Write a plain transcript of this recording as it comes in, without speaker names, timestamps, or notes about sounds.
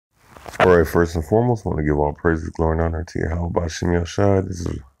All right, first and foremost, I want to give all praises, glory, and honor to Yahweh Bashim Yashad. This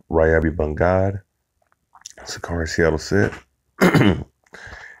is Rayabi Bangad, Sakari Seattle Set. And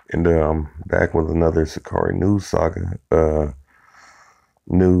I'm back with another Sakari News Saga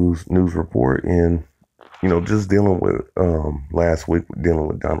news report. And, just dealing with last week, dealing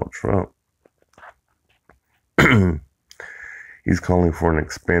with Donald Trump. He's calling for an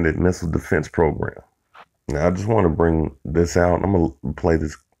expanded missile defense program. Now, I just want to bring this out. I'm going to play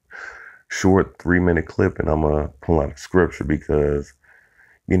this short 3-minute clip, and I'm going to pull out a scripture because,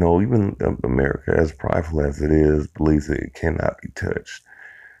 even America, as prideful as it is, believes that it cannot be touched.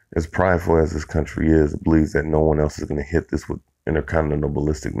 As prideful as this country is, it believes that no one else is going to hit this with intercontinental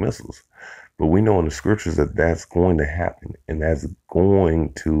ballistic missiles. But we know in the scriptures that that's going to happen, and and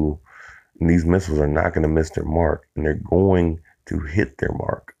these missiles are not going to miss their mark, and they're going to hit their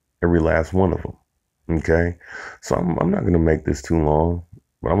mark, every last one of them. Okay? So I'm not going to make this too long.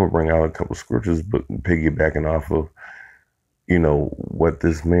 But I'm going to bring out a couple of scriptures, but piggybacking off of, what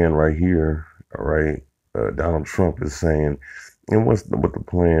this man right here, all right, Donald Trump is saying, and what the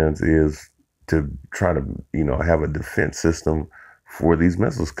plans is to try to, have a defense system for these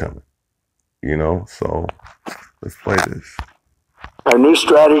missiles coming, So let's play this. Our new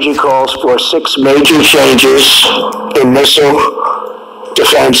strategy calls for 6 major changes in missile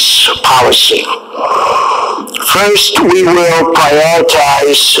defense policy. First, we will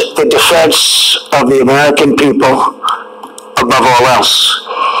prioritize the defense of the American people above all else.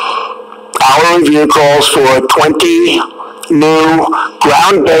 Our review calls for 20 new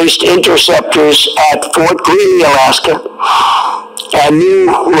ground-based interceptors at Fort Greely, Alaska, and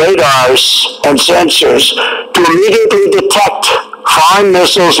new radars and sensors to immediately detect foreign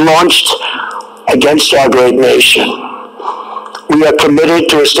missiles launched against our great nation. We are committed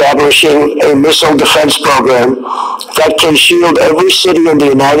to establishing a missile defense program that can shield every city in the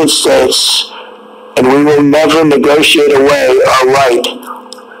United States, and we will never negotiate away our right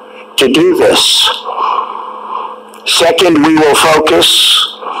to do this. Second, we will focus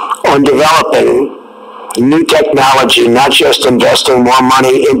on developing new technology, not just investing more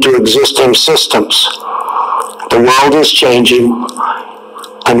money into existing systems. The world is changing,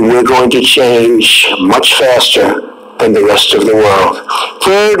 and we're going to change much faster than the rest of the world.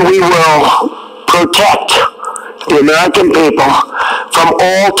 Third, we will protect the American people from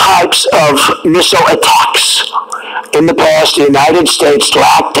all types of missile attacks. In the past, the United States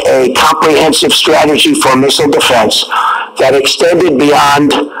lacked a comprehensive strategy for missile defense that extended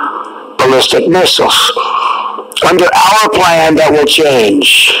beyond ballistic missiles. Under our plan, that will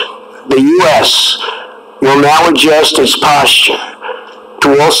change. The U.S. will now adjust its posture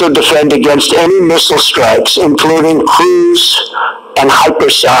to also defend against any missile strikes, including cruise and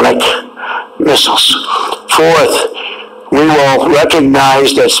hypersonic missiles. Fourth, we will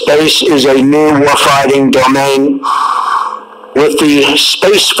recognize that space is a new warfighting domain, with the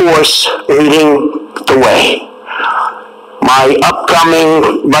Space Force leading the way. My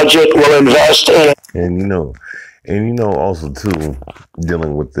upcoming budget will invest in... And also too,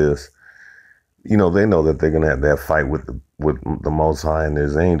 dealing with this, they know that they're going to have that fight with the Most High and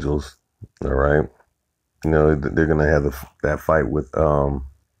His angels, all right? They're going to have that fight with,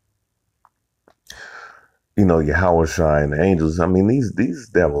 Yahweh Shai and the angels. I mean, these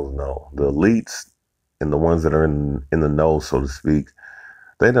devils know. The elites and the ones that are in the know, so to speak,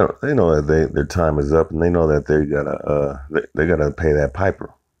 they know that their time is up, and they know that they gotta pay that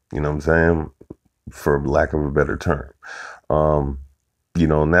piper. You know what I'm saying? For lack of a better term.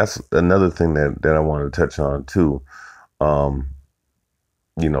 And that's another thing that I want to touch on too, in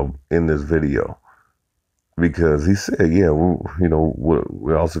this video, because he said, yeah,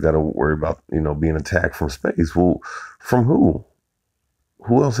 we also got to worry about, being attacked from space. Well, from who?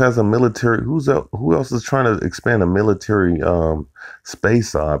 Who else has a military? Who else is trying to expand a military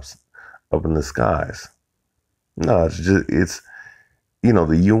space ops up in the skies? No, it's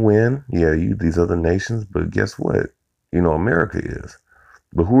the UN, these other nations, but guess what? America is.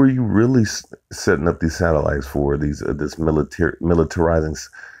 But who are you really setting up these satellites for? This militarizing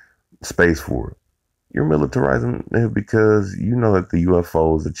space for? You're militarizing it because you know that the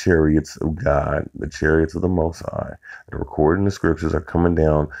UFOs, the chariots of God, the chariots of the Most High, the recording the scriptures are coming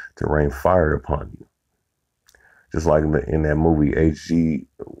down to rain fire upon you. Just like in that movie H.G.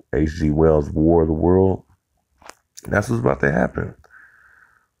 Wells' War of the World. That's what's about to happen.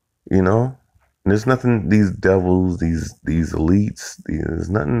 And there's nothing these devils, these elites, there's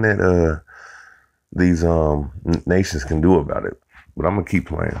nothing that these nations can do about it. But I'm gonna keep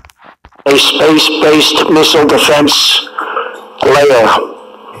playing. A space-based missile defense layer.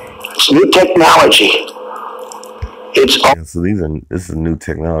 It's new technology. It's Yeah, so this is new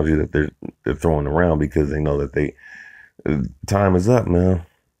technology that they're throwing around because they know that time is up, man.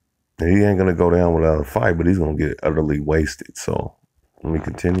 And he ain't gonna go down without a fight, but he's gonna get utterly wasted. So let me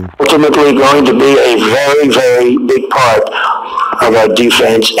continue. ultimately going to be a very, very big part of our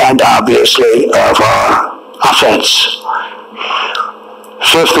defense and obviously of our offense.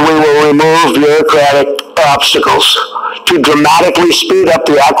 Fifth, we will remove bureaucratic obstacles to dramatically speed up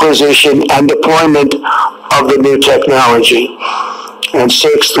the acquisition and deployment of the new technology. And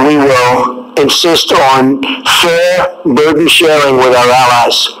sixth, we will insist on fair burden sharing with our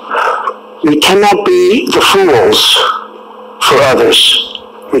allies. We cannot be the fools for others.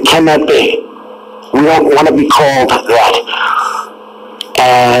 We cannot be. We don't want to be called that.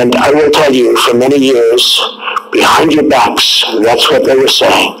 And I will tell you, for many years, behind your backs, that's what they were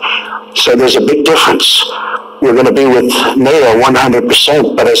saying. So there's a big difference. We're going to be with NATO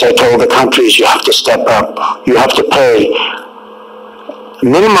 100%, but as I told the countries, you have to step up. You have to pay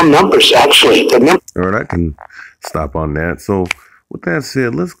minimum numbers, actually. All right, I can stop on that. So with that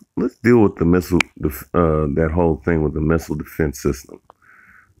said, let's deal with the missile, that whole thing with the missile defense system.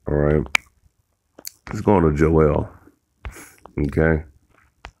 All right, let's go to Joel. Okay,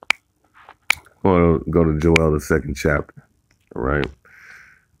 go to Joel, the second chapter. All right.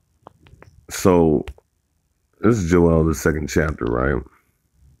 So this is Joel, the second chapter, right?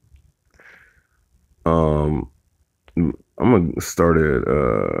 I'm gonna start at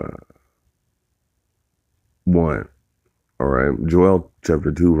 1. All right, Joel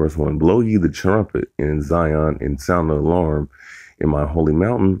chapter 2, verse 1. Blow ye the trumpet in Zion and sound the alarm in my holy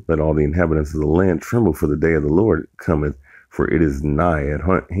mountain. Let all the inhabitants of the land tremble, for the day of the Lord cometh, for it is nigh at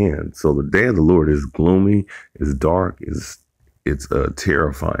hand. So the day of the Lord is gloomy, is dark, it's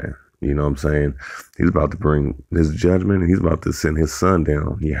terrifying. You know what I'm saying? He's about to bring his judgment, and he's about to send his son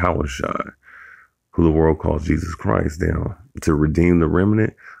down, Yahushua, who the world calls Jesus Christ, down to redeem the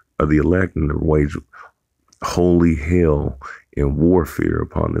remnant of the elect and to wage holy hell and warfare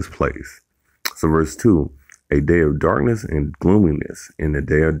upon this place. So verse 2, a day of darkness and gloominess, and a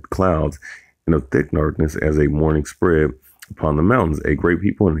day of clouds and of thick darkness as a morning spread upon the mountains, a great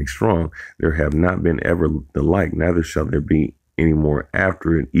people and a strong. There have not been ever the like, neither shall there be any more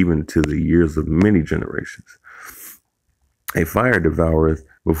after it, even to the years of many generations. A fire devoureth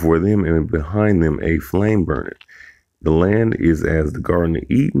before them, and behind them a flame burneth. The land is as the garden of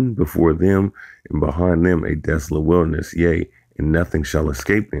Eden before them, and behind them a desolate wilderness, yea, and nothing shall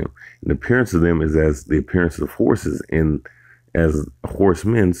escape them. And the appearance of them is as the appearance of horses, and as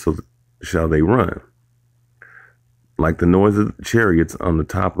horsemen, so shall they run. Like the noise of chariots on the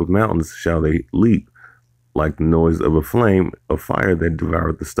top of mountains shall they leap, like the noise of a flame of fire that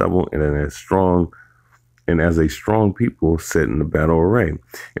devoureth the stubble, and as a strong people set in the battle array.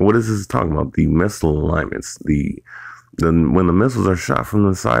 And what is this talking about? The missile alignments, when the missiles are shot from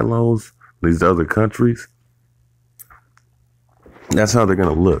the silos, these other countries, that's how they're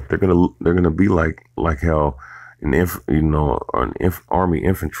gonna look. They're gonna be like how army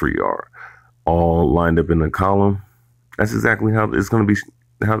infantry are all lined up in a column. That's exactly how it's gonna be.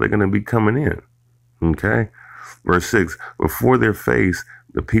 How they're gonna be coming in. Okay, verse 6: before their face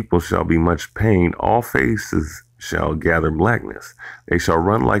the people shall be much pain. All faces shall gather blackness. They shall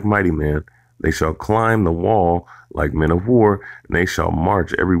run like mighty men. They shall climb the wall like men of war, and they shall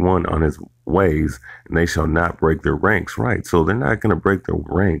march every one on his ways, and they shall not break their ranks. Right. So they're not going to break their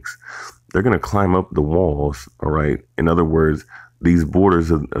ranks. They're going to climb up the walls. All right. In other words, these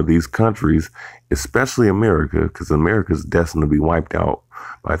borders of these countries, especially America, because America is destined to be wiped out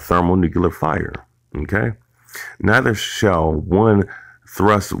by thermonuclear fire. Okay. Neither shall one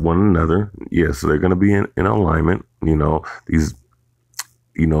thrust one another. Yeah. So they're going to be in alignment.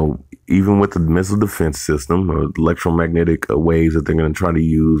 Even with the missile defense system or electromagnetic waves that they're going to try to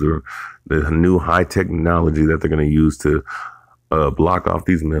use, or the new high technology that they're going to use to block off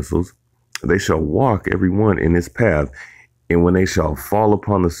these missiles, they shall walk every one in his path. And when they shall fall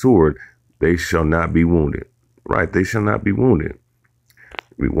upon the sword, they shall not be wounded. Right. They shall not be wounded.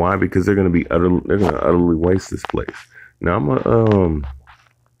 Why? Because they're going to utterly waste this place. Now I'm going to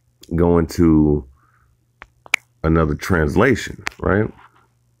go into another translation, right?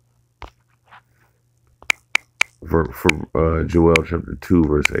 For Joel chapter 2,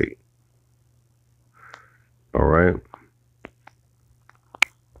 verse 8. All right.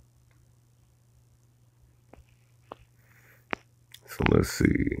 So let's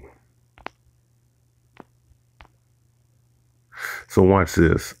see. So watch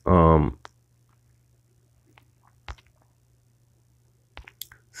this.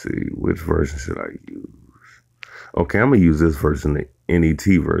 See, which version should I use? Okay, I'm going to use this version, the NET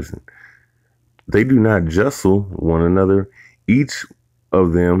version. They do not jostle one another. Each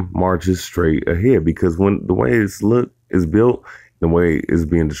of them marches straight ahead, because when the way is built, the way it's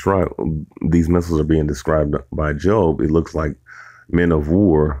being described, these missiles are being described by Job. It looks like men of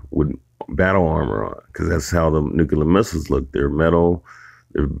war with battle armor on, because that's how the nuclear missiles look. They're metal,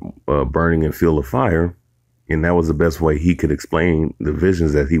 they're burning in field of fire, and that was the best way he could explain the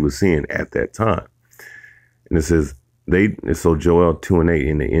visions that he was seeing at that time. And it says so Joel 2:8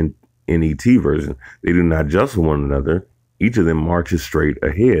 in the NET version, they do not jostle one another. Each of them marches straight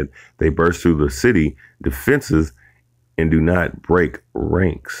ahead. They burst through the city defenses and do not break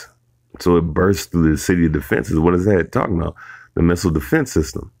ranks. So it bursts through the city defenses. What is that talking about? The missile defense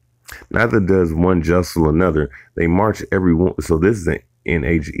system. Neither does one jostle another. They march every one. So this is an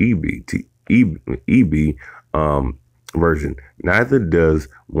NHEB version. Neither does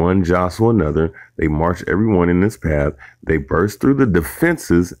one jostle another. They march everyone in this path. They burst through the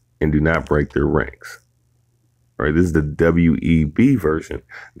defenses and do not break their ranks. All right, this is the WEB version.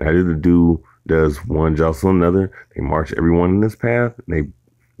 Neither does one jostle another. They march everyone in this path. They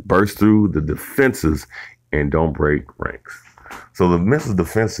burst through the defenses and don't break ranks. So the missile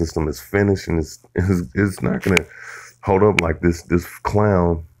defense system is finished, and it's not going to hold up like this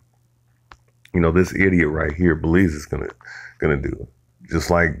clown, this idiot right here believes it's gonna do. Just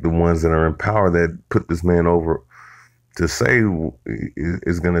like the ones that are in power that put this man over to say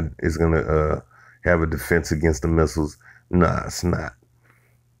is gonna have a defense against the missiles. Nah, it's not.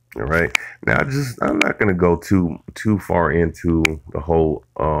 All right. Now, I'm not gonna go too far into the whole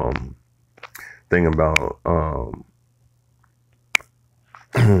thing about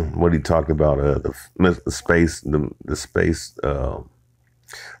what he talked about, the space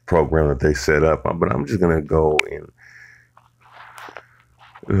program that they set up. But I'm just gonna go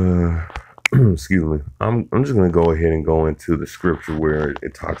and excuse me. I'm just gonna go ahead and go into the scripture where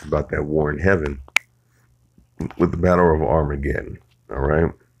it talks about that war in heaven with the battle of Armageddon. All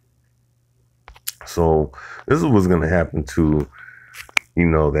right. So this is what's gonna happen to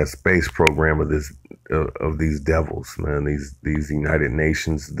that space program of these devils, man. These United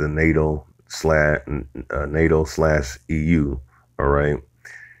Nations, the NATO / EU. All right.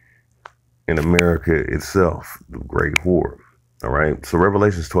 In America itself, the great war. All right. So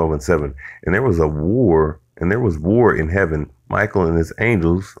Revelations 12:7. And there was war in heaven. Michael and his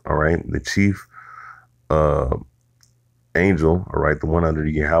angels, all right, the chief angel, all right, the one under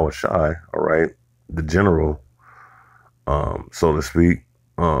the Yahweh Shai, all right, the general, so to speak,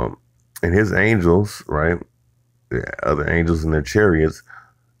 and his angels, right, the other angels in their chariots,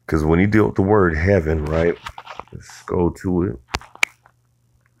 because when you deal with the word heaven, right, let's go to it.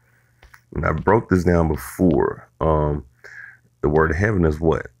 And I broke this down before. The word heaven is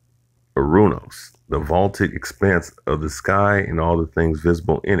what? Arunos, the vaulted expanse of the sky and all the things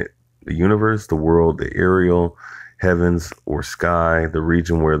visible in it. The universe, the world, the aerial heavens or sky, the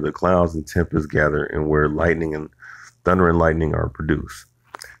region where the clouds and tempests gather and where lightning and thunder and lightning are produced.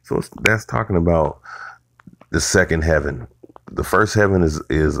 So that's talking about the second heaven. The first heaven is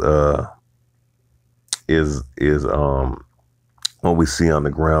what we see on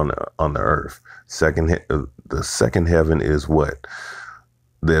the ground on the earth. The second heaven is what?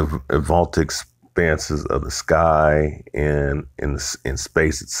 The vaulted expanses of the sky and in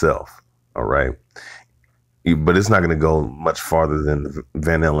space itself. All right. But it's not going to go much farther than the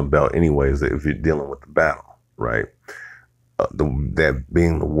Van Allen belt anyways, if you're dealing with the battle, right? That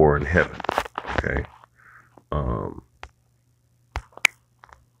being the war in heaven. Okay.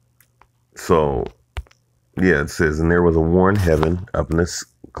 So yeah, it says, and there was a war in heaven, up in the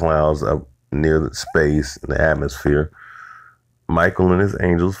clouds, up near the space, in the atmosphere. Michael and his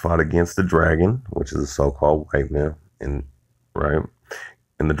angels fought against the dragon, which is a so-called white man, and right,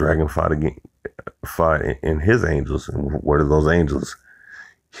 and the dragon fought in his angels. And what are those angels?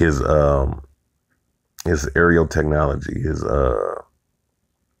 His aerial technology, his the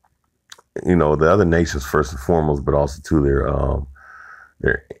other nations first and foremost, but also to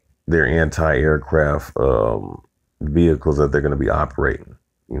their anti-aircraft vehicles that they're going to be operating.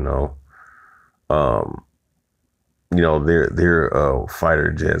 Their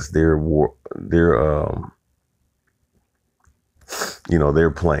fighter jets, their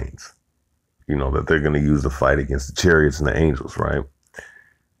planes, that they're going to use to fight against the chariots and the angels, right?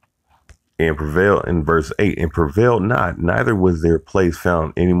 And prevail in verse 8, and prevailed not, neither was their place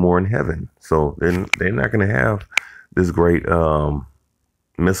found anymore in heaven. So they're not going to have this great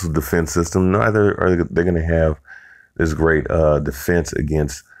missile defense system. Neither are they going to have this great defense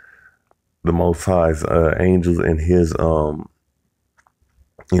against the Most High's angels and his,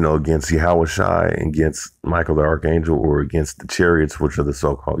 against Yahweh Shai, against Michael the Archangel, or against the chariots, which are the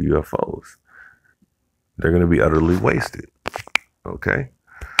so-called UFOs. They're going to be utterly wasted. Okay.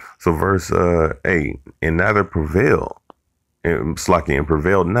 So verse 8, and neither prevailed. And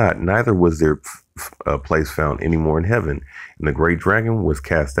prevailed not, neither was there a place found any more in heaven. And the great dragon was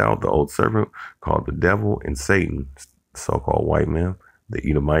cast out, the old serpent called the devil and Satan, so-called white man, the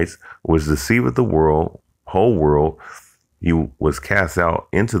Edomites, which deceiveth the whole world. He was cast out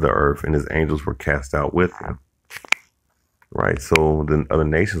into the earth, and his angels were cast out with him. Right, so the other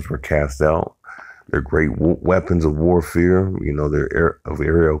nations were cast out. Their great weapons of warfare, their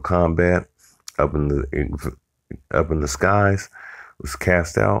aerial combat up in the skies was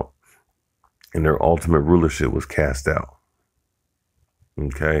cast out, and their ultimate rulership was cast out.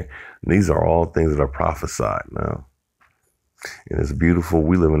 Okay, and these are all things that are prophesied now, and it's beautiful.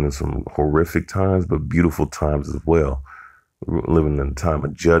 We live in some horrific times, but beautiful times as well. We're living in a time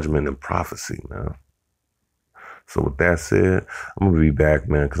of judgment and prophecy now. So with that said, I'm gonna be back,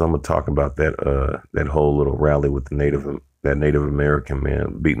 man, because I'm gonna talk about that whole little rally with the Native American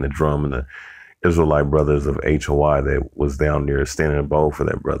man beating the drum and the Israelite brothers of HOI that was down there standing in bow for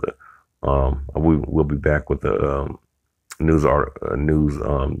that brother. We'll be back with the news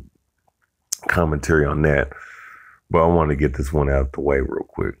commentary on that, but I want to get this one out of the way real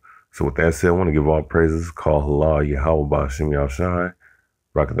quick. So with that said, I want to give all praises, call halal Yahweh Ba'Shem Yahshai.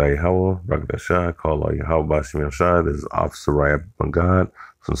 Rakadai Yahweh, Rakadai Shai, call all Yahweh Ba'Shem Yahshai. This is Officer Rayab on God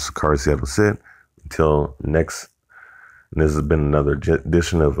from Sakari Seattle Sit. Until next, this has been another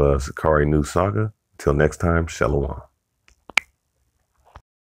edition of Sakari News Saga. Until next time, Shalom.